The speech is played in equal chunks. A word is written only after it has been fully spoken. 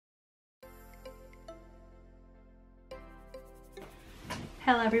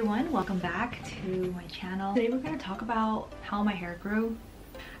Hello everyone, welcome back to my channel. Today we're going to talk about how my hair grew,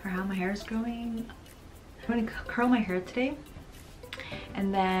 or how my hair is growing. I'm going to curl my hair today,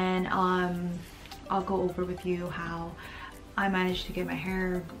 and then I'll go over with you how I managed to get my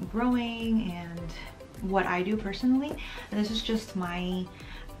hair growing and what I do personally. And this is just my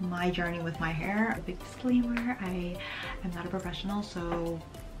journey with my hair. A big disclaimer, I am not a professional, so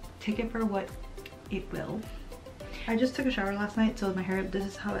take it for what it will. I just took a shower last night, so my hair, this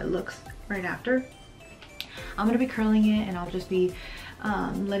is how it looks right after. I'm gonna be curling it, and I'll just be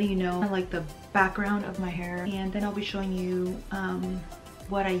letting you know like the background of my hair, and then I'll be showing you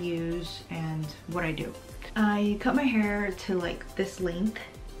what I use and what I do. I cut my hair to like this length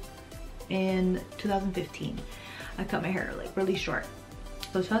in 2015. I cut my hair like really short.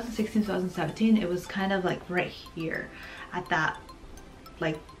 So 2016, 2017, it was kind of like right here at that,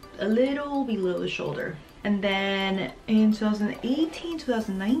 like a little below the shoulder. And then in 2018,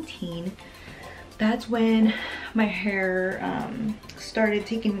 2019, that's when my hair started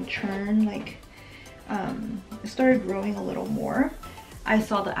taking a turn, like it started growing a little more. I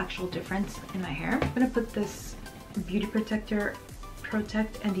saw the actual difference in my hair. I'm gonna put this beauty protector,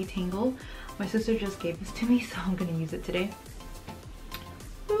 Protect and Detangle. My sister just gave this to me, so I'm gonna use it today.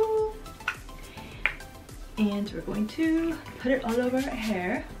 Woo. And we're going to put it all over our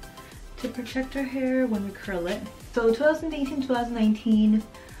hair to protect our hair when we curl it. So 2018, 2019,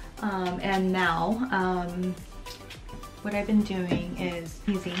 and now, what I've been doing is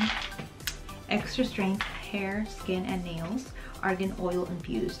using Extra Strength Hair, Skin, and Nails Argan Oil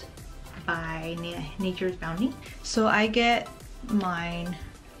Infused by Nature's Bounty. So I get mine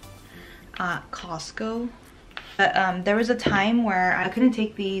at Costco. But there was a time where I couldn't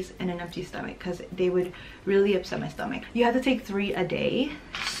take these in an empty stomach because they would really upset my stomach. You have to take 3 a day.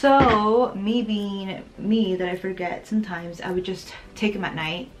 So me being me, that I forget sometimes, I would just take them at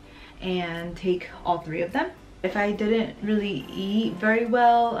night and take all 3 of them. If I didn't really eat very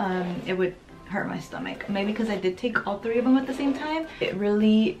well, it would hurt my stomach. Maybe because I did take all 3 of them at the same time, it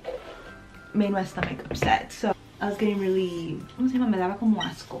really made my stomach upset. So I was getting really, ¿cómo se llama? Me daba como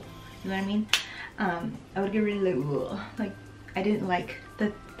asco. You know what I mean? I would get really like I didn't like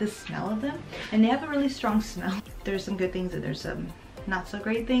the smell of them, and they have a really strong smell. There's some good things and there's some not so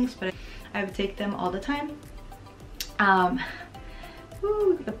great things, but I would take them all the time.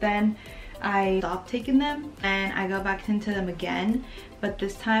 But then I stopped taking them and I got back into them again, but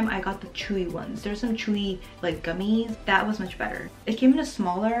this time I got the chewy ones. There's some chewy like gummies. That was much better. It came in a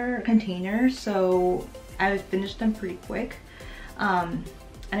smaller container, so I finished them pretty quick.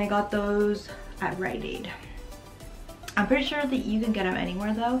 And I got those at Rite Aid. I'm pretty sure that you can get them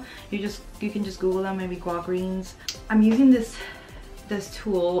anywhere though. You can just Google them, maybe Walgreens. I'm using this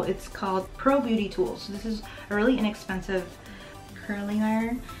tool. It's called Pro Beauty Tools. So this is a really inexpensive curling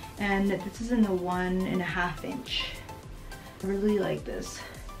iron, and this is in the 1.5 inch. I really like this.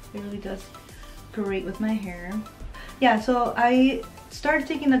 It really does great with my hair. Yeah, so I started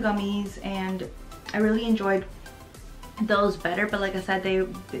taking the gummies and I really enjoyed those better, but like I said,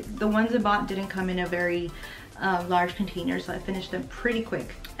 the ones I bought didn't come in a very large container, so I finished them pretty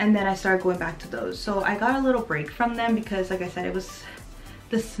quick, and then I started going back to those. So I got a little break from them because like I said,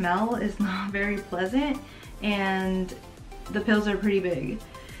 the smell is not very pleasant and the pills are pretty big.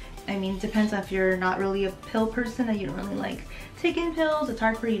 I mean, it depends on if you're not really a pill person and you don't really like taking pills, it's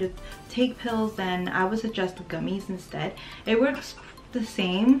hard for you to take pills, then I would suggest the gummies instead. It works the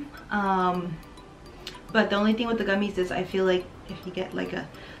same, but the only thing with the gummies is I feel like if you get like a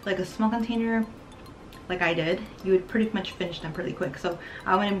small container like I did, you would pretty much finish them pretty quick. So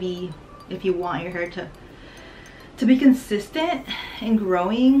I wouldn't be, if you want your hair to be consistent and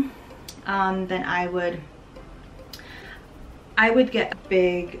growing, then I would get a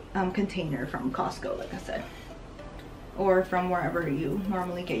big container from Costco, like I said, or from wherever you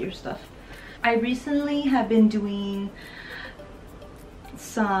normally get your stuff. I recently have been doing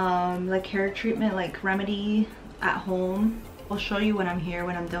some like hair treatment, like remedy at home. I'll show you when I'm here,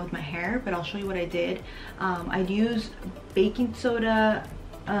 when I'm done with my hair, but I'll show you what I did. I used baking soda,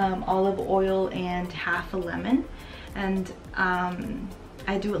 olive oil, and half a lemon, and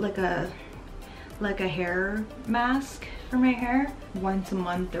I do it like a hair mask for my hair once a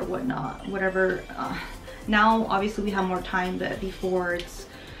month or whatnot, whatever. Now obviously we have more time, but before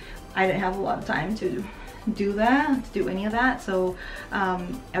I didn't have a lot of time to do any of that, so I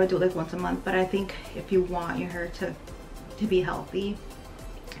would do it like once a month. But I think if you want your hair to be healthy,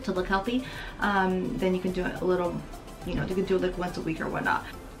 to look healthy, then you can do it a little, you know, you can do it like once a week or whatnot,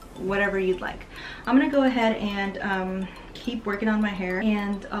 whatever you'd like. I'm gonna go ahead and keep working on my hair,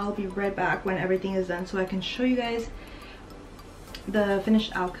 and I'll be right back when everything is done so I can show you guys the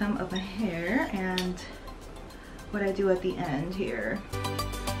finished outcome of my hair and what I do at the end here.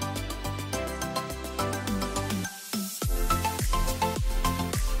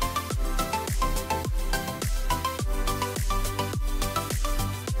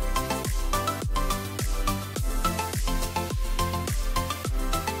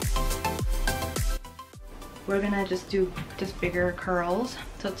 We're gonna just do bigger curls.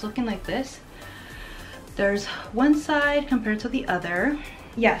 So it's looking like this. There's one side compared to the other.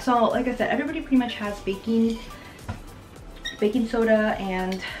 Yeah, so like I said, everybody pretty much has baking soda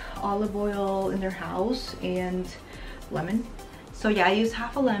and olive oil in their house and lemon. So yeah, I use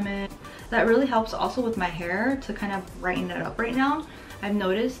half a lemon. That really helps also with my hair to kind of brighten it up right now. I've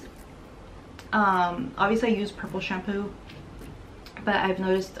noticed, obviously I use purple shampoo, but I've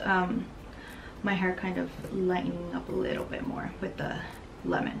noticed my hair kind of lightening up a little bit more with the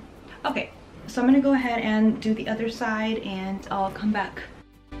lemon. Okay, so I'm gonna go ahead and do the other side and I'll come back.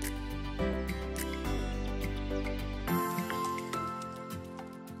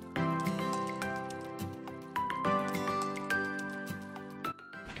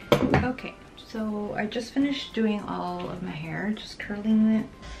 Okay, so I just finished doing all of my hair, just curling it.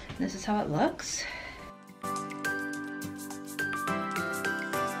 This is how it looks.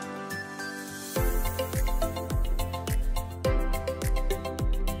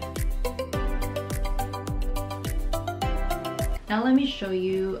 Now let me show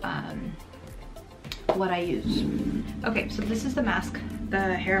you what I use. Okay, so this is the mask,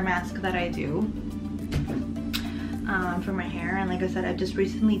 the hair mask that I do for my hair. And like I said, I just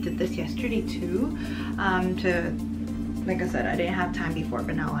recently did this yesterday too. Like I said, I didn't have time before,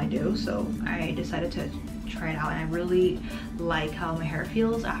 but now I do. So I decided to try it out and I really like how my hair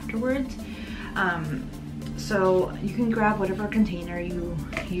feels afterwards. So you can grab whatever container you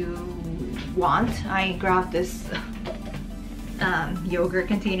want. I grabbed this yogurt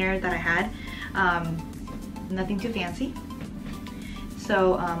container that I had, nothing too fancy.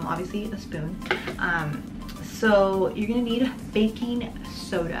 So obviously a spoon. So you're gonna need baking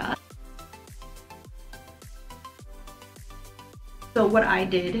soda. So what I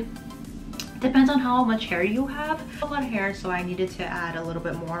did, depends on how much hair you have. A lot of hair, so I needed to add a little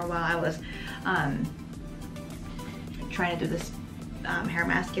bit more while I was trying to do this hair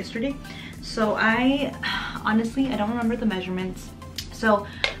mask yesterday. So I honestly, I don't remember the measurements. So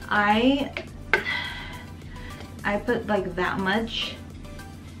I put like that much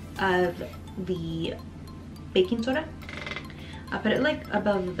of the baking soda. I put it like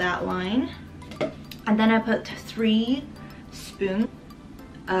above that line. And then I put 3 spoons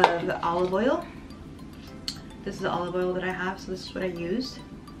of olive oil. This is the olive oil that I have, so this is what I used.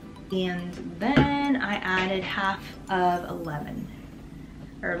 And then I added half of a lemon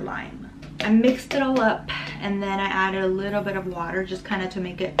or lime. I mixed it all up and then I added a little bit of water just kind of to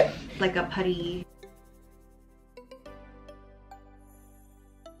make it like a putty.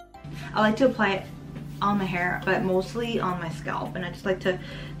 I like to apply it on my hair, but mostly on my scalp, and I just like to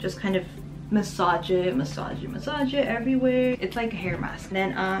just kind of massage it everywhere. It's like a hair mask. And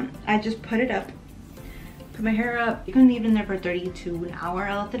then I just put it up, put my hair up. You can leave it in there for 30 to an hour.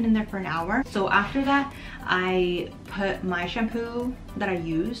 I left it in there for an hour. So after that, I put my shampoo that I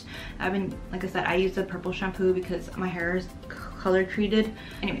use. Like I said, I use the purple shampoo because my hair is color treated.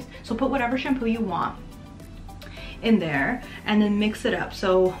 Anyways, so put whatever shampoo you want in there and then mix it up.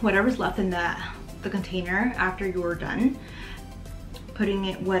 So whatever's left in the container after you're done putting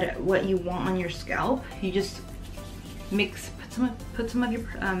it what you want on your scalp, you just mix, put some of your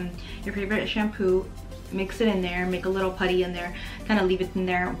favorite shampoo, mix it in there, make a little putty in there, kind of leave it in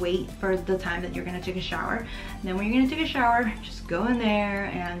there, wait for the time that you're gonna take a shower. And then when you're gonna take a shower, just go in there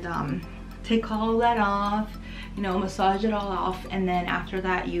and take all that off, you know, massage it all off. And then after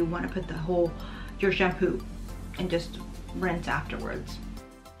that, you want to put your shampoo and just rinse afterwards.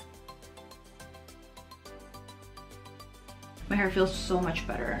 My hair feels so much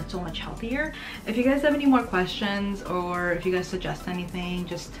better and so much healthier. If you guys have any more questions or if you guys suggest anything,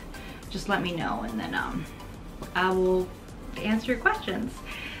 just let me know, and then I will answer your questions.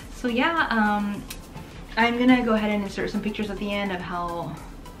 So yeah, I'm gonna go ahead and insert some pictures at the end of how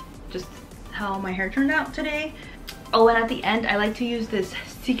my hair turned out today. Oh, and at the end, I like to use this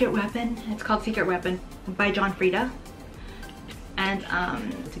Secret Weapon. It's called Secret Weapon by John Frieda. And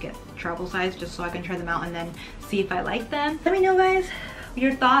to get travel size, just so I can try them out and then see if I like them. Let me know, guys,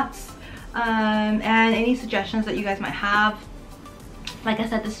 your thoughts and any suggestions that you guys might have. Like I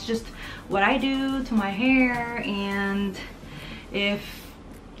said, this is just what I do to my hair, and if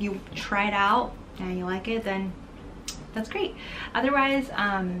you try it out and you like it, then that's great. Otherwise,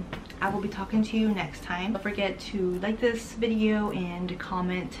 I will be talking to you next time. Don't forget to like this video and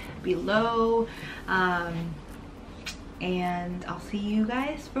comment below. And I'll see you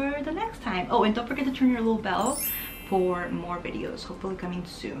guys for the next time. Oh, and don't forget to turn your little bell for more videos, hopefully coming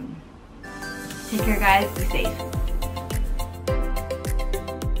soon. Take care, guys. Be safe.